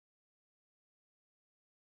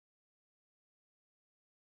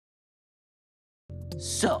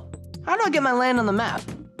So, how do I get my land on the map?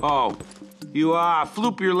 Oh, you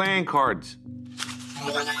floop your land cards.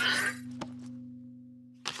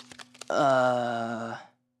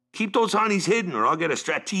 Keep those honeys hidden or I'll get a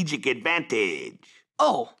strategic advantage.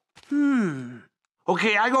 Oh,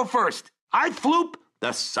 Okay, I go first. I floop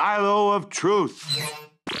the silo of truth.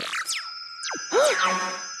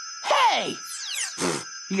 Hey!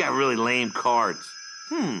 You got really lame cards.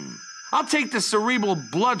 I'll take the cerebral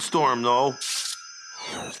bloodstorm, though.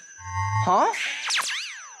 Huh?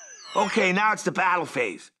 Okay, now it's the battle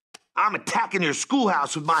phase. I'm attacking your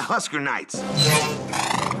schoolhouse with my Husker Knights.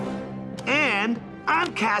 And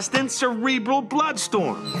I'm casting cerebral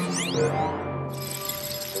bloodstorm.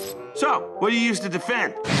 So, what do you use to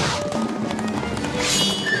defend?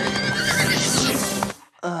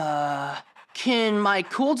 Can my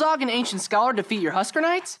cool dog and ancient scholar defeat your Husker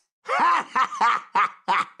Knights?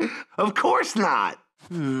 Of course not.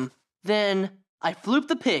 Then I floop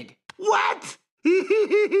the pig. What?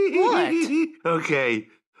 What?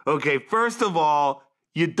 Okay, first of all,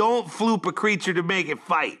 you don't floop a creature to make it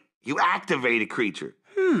fight. You activate a creature.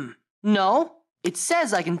 No, it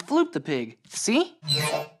says I can floop the pig. See?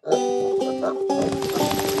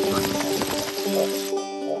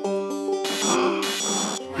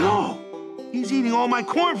 No, he's eating all my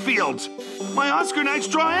cornfields. My Husker Knights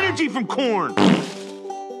draw energy from corn.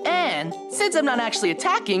 And since I'm not actually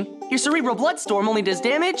attacking, your cerebral bloodstorm only does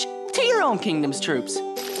damage to your own kingdom's troops.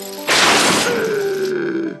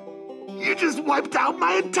 You just wiped out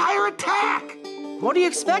my entire attack. What do you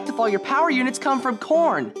expect if all your power units come from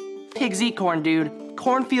corn? Pigs eat corn, dude.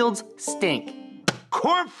 Cornfields stink.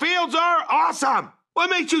 Cornfields are awesome. What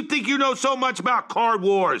makes you think you know so much about card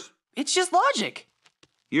wars? It's just logic.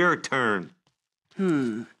 Your turn.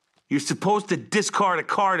 You're supposed to discard a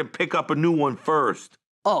card and pick up a new one first.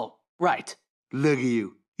 Oh, right. Look at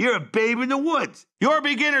you. You're a babe in the woods. Your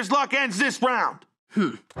beginner's luck ends this round.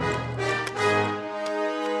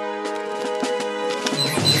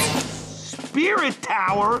 Spirit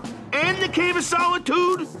Tower and the Cave of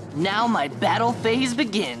Solitude? Now my battle phase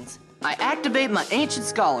begins. I activate my ancient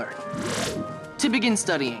scholar to begin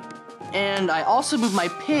studying. And I also move my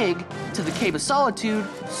pig to the Cave of Solitude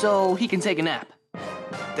so he can take a nap.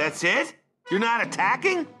 That's it? You're not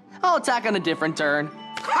attacking? I'll attack on a different turn.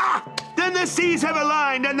 Ha! Then the seas have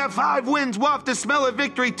aligned and the five winds waft the smell of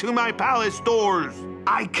victory to my palace doors.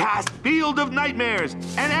 I cast Field of Nightmares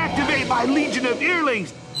and activate my Legion of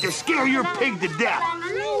Earlings to scare your pig to death.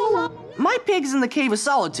 My pig's in the Cave of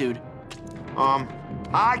Solitude.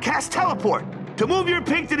 I cast Teleport to move your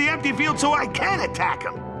pig to the empty field so I can attack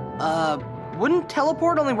him. Wouldn't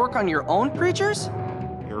teleport only work on your own creatures?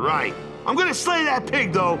 You're right. I'm gonna slay that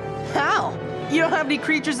pig, though. How? You don't have any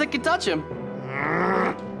creatures that can touch him.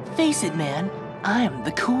 Face it, man. I'm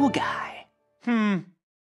the cool guy.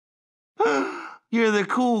 You're the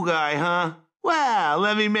cool guy, huh? Well,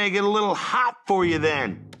 let me make it a little hot for you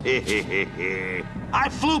then. I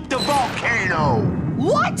flooped the volcano.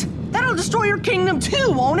 What? That'll destroy your kingdom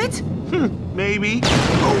too, won't it? Maybe.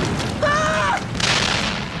 Oh. Ah!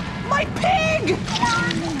 My pig!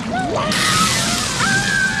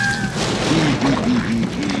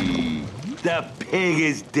 The pig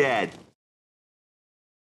is dead.